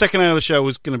 The second hour of the show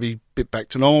was going to be a bit back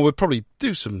to normal. We'll probably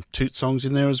do some Toot songs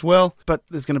in there as well, but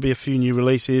there's going to be a few new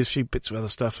releases, a few bits of other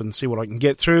stuff, and see what I can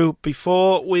get through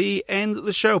before we end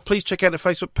the show. Please check out the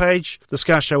Facebook page, The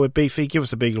Ska Show with Beefy. Give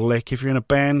us a big lick. If you're in a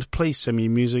band, please send me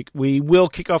music. We will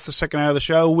kick off the second hour of the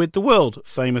show with the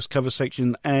world-famous cover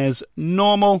section as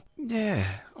normal. Yeah,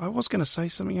 I was going to say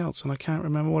something else, and I can't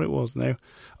remember what it was now.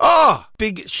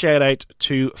 Big shout out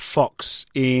to Fox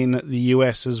in the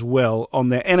US as well on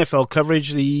their NFL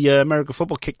coverage. The American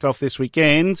football kicked off this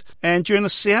weekend, and during the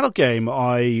Seattle game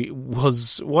I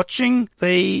was watching,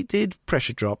 they did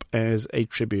Pressure Drop as a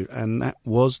tribute, and that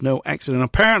was no accident.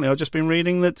 Apparently, I've just been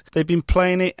reading that they've been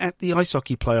playing it at the ice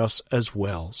hockey playoffs as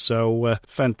well. So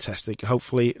fantastic.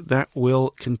 Hopefully that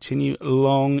will continue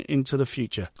long into the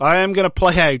future. I am going to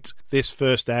play out this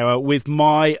first hour with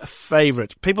my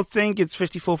favourite. People think it's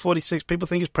 54-46, people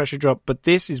think it's Pressure Drop, but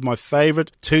this is my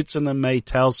favourite Toots and the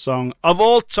Maytals song of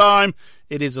all time.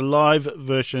 It is a live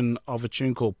version of a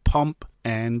tune called Pomp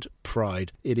and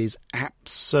Pride. It is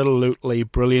absolutely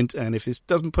brilliant, and if this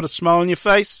doesn't put a smile on your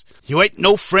face, you ain't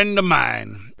no friend of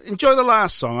mine. Enjoy the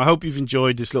last song. I hope you've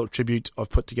enjoyed this little tribute I've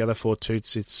put together for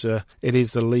Toots. It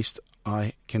is the least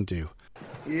I can do.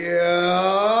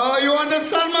 Yeah, you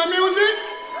understand my music?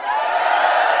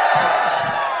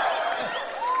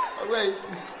 Wait,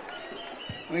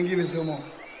 let me give you some more.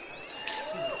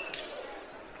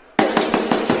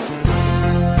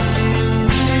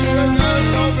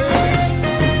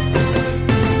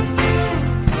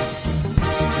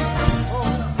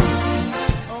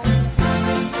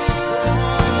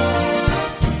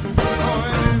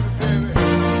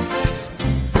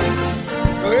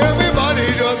 Everybody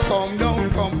just come down,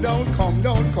 come down, come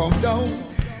down, come down.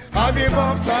 Have your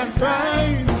bumps and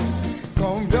pride.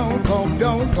 Come down, come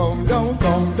down, come down,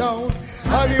 come down.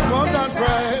 Have your bumps and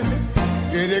pride.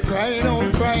 Get it crying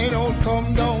out,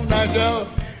 come down, Nigel.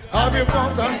 Have your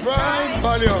bumps and pride,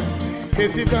 volume.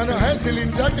 Is it on a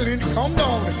hustling, juggling, come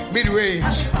down,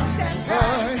 mid-range.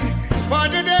 For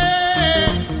today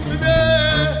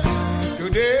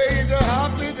is a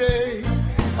happy day.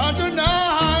 And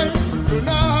tonight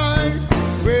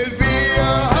will be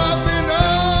a happy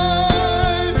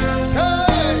night.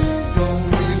 Hey, don't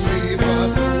leave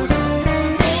us alone.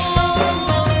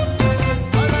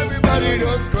 And everybody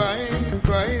just crying,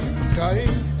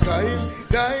 sighing,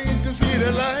 dying to see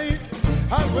the light.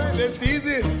 And when they see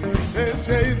it, they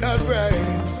say it's not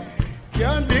right.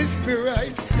 Can this be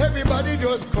right? Everybody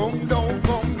just come down,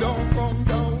 come down, come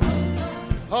down.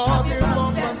 All the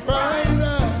love and pride.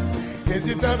 Yes,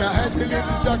 it's on a hustle,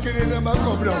 little jacket in them,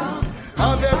 come down.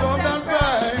 All the love and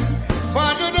pride.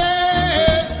 For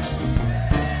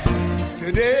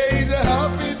today is a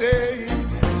happy day.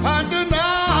 And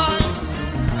tonight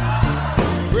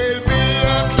will be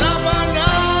a clever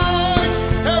night.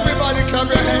 Everybody clap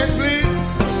your hands, please.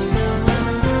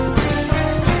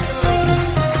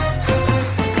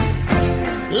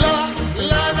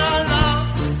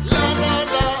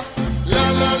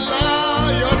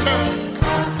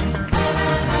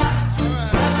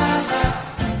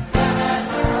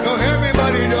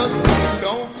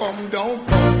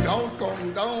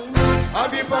 Come down.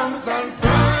 Have your bum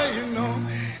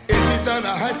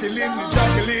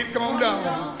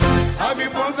down. Have your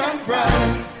bumps and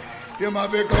pride. You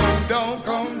might be come down,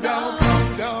 come down,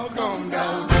 come down, come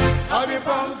down. Have your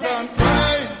bumps and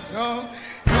pride. No,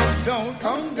 come down,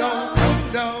 come down,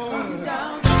 come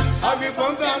down. Have your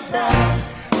bumps and pride.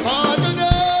 For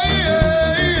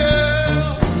today,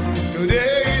 yeah.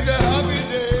 Today is a happy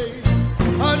day.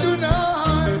 And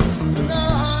tonight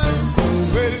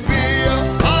will be a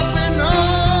happy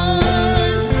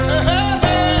night. Hey,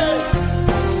 hey.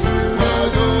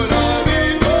 Was all I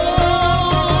need.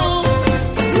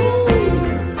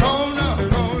 Come down,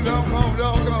 come down, come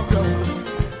down, come down.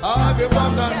 Have your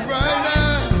bumps and pride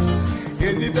now.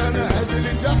 Is it done? Has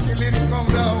it Jacqueline come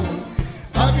down?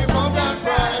 Have your bumps and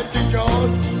pride,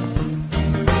 Charles.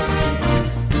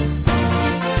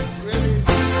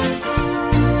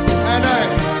 And there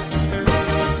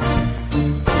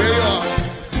you are.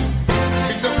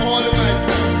 Fix up all the mics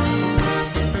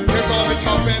now. Take off the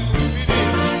top end,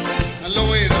 and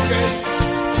lower it, okay?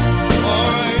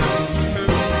 All right.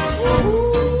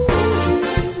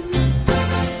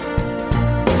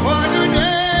 For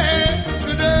today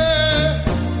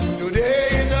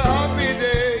is a happy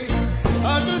day.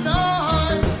 And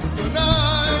tonight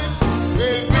will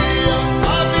be a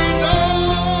happy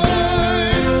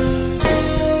night.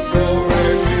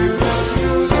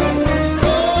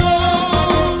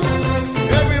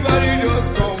 Everybody just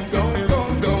come down,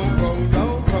 come down, come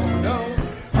down, come down.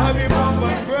 Have your bump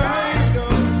and pride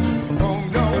down.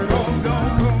 Come down, come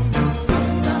down,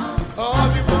 come down.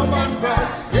 Have your bump and pride.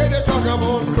 Yeah, they talk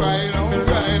about cry down,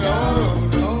 cry down,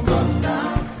 down,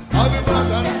 down. Have your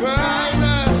bump and pride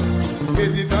now.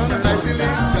 Is it on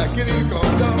Iceland, Jacqueline,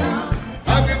 come down.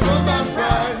 Have your bump and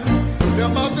pride. They're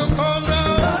about to come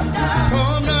down,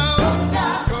 come down,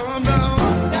 come down,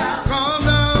 come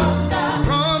down,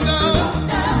 come down,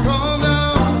 come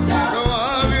down. Now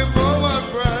have your bump and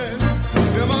pride.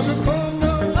 They're about to come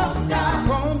down, come down,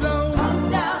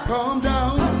 come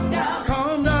down,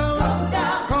 come down,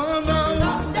 come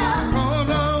down, come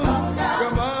down.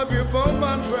 Come have your bump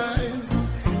and pride.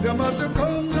 They're about to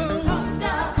come down,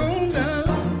 come down,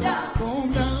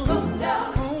 come down,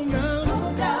 come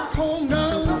down, come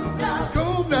down,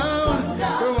 come down.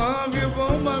 Come have your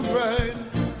bump and pride.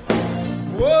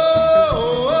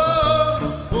 Whoa, whoa,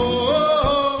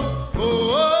 whoa,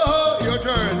 whoa, whoa, your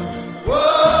turn.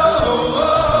 Whoa,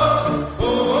 whoa, whoa,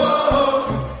 whoa,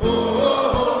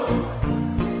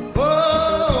 whoa.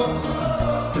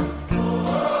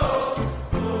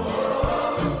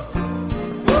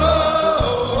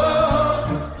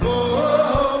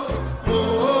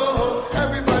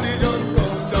 Everybody just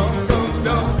come down, come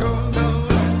down, come down.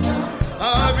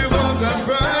 Have your bump and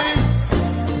pride.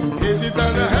 Is it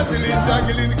on the hassle,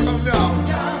 Jacqueline, come down.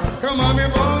 Come on, me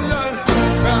bump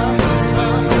and pride.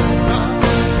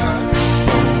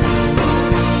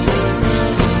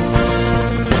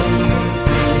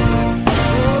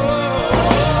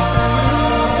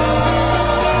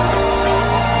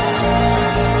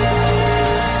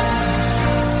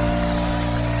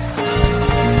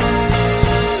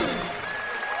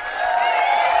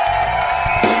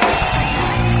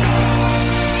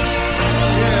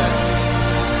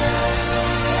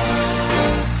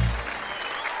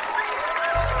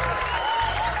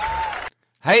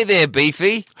 Hey there,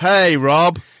 Beefy. Hey,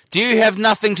 Rob. Do you have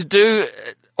nothing to do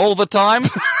all the time?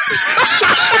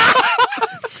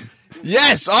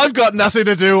 Yes, I've got nothing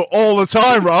to do all the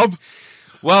time, Rob.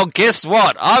 Well, guess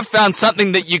what? I've found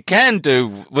something that you can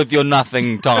do with your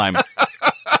nothing time.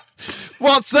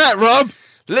 What's that, Rob?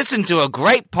 Listen to a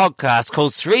great podcast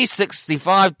called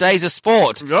 365 Days of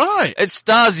Sport. Right. It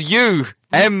stars you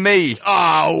and me.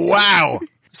 Oh, wow.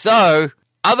 So,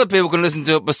 other people can listen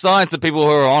to it besides the people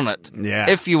who are on it. Yeah.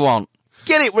 If you want.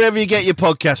 Get it wherever you get your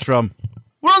podcast from.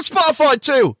 We're on Spotify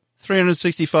too.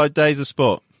 365 Days of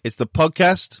Sport. It's the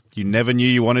podcast you never knew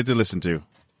you wanted to listen to.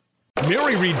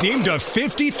 Mary redeemed a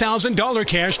 $50,000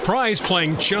 cash prize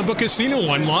playing Chumba Casino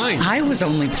online. I was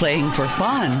only playing for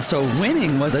fun, so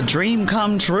winning was a dream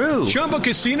come true. Chumba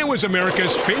Casino is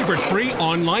America's favorite free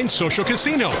online social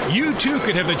casino. You too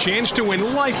could have the chance to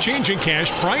win life-changing cash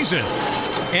prizes.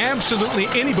 Absolutely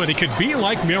anybody could be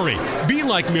like Mary. Be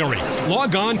like Mary.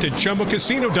 Log on to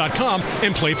ChumbaCasino.com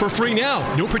and play for free now.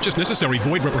 No purchase necessary.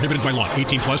 Void where prohibited by law.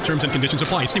 18 plus terms and conditions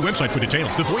apply. See website for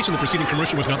details. The voice in the preceding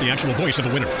commercial was not the actual voice of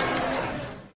the winner.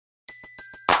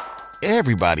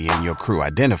 Everybody in your crew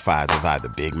identifies as either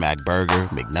Big Mac Burger,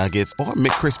 McNuggets, or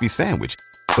McCrispy Sandwich.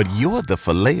 But you're the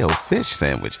Filet-O-Fish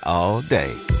Sandwich all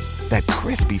day. That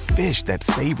crispy fish, that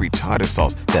savory tartar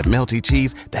sauce, that melty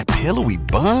cheese, that pillowy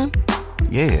bun.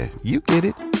 Yeah, you get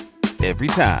it. Every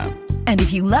time. And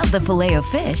if you love the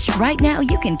Filet-O-Fish, right now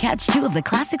you can catch 2 of the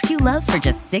classics you love for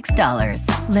just $6.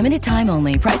 Limited time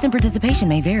only. Price and participation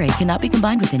may vary. Cannot be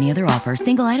combined with any other offer.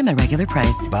 Single item at regular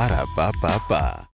price. Ba-da-ba-ba-ba.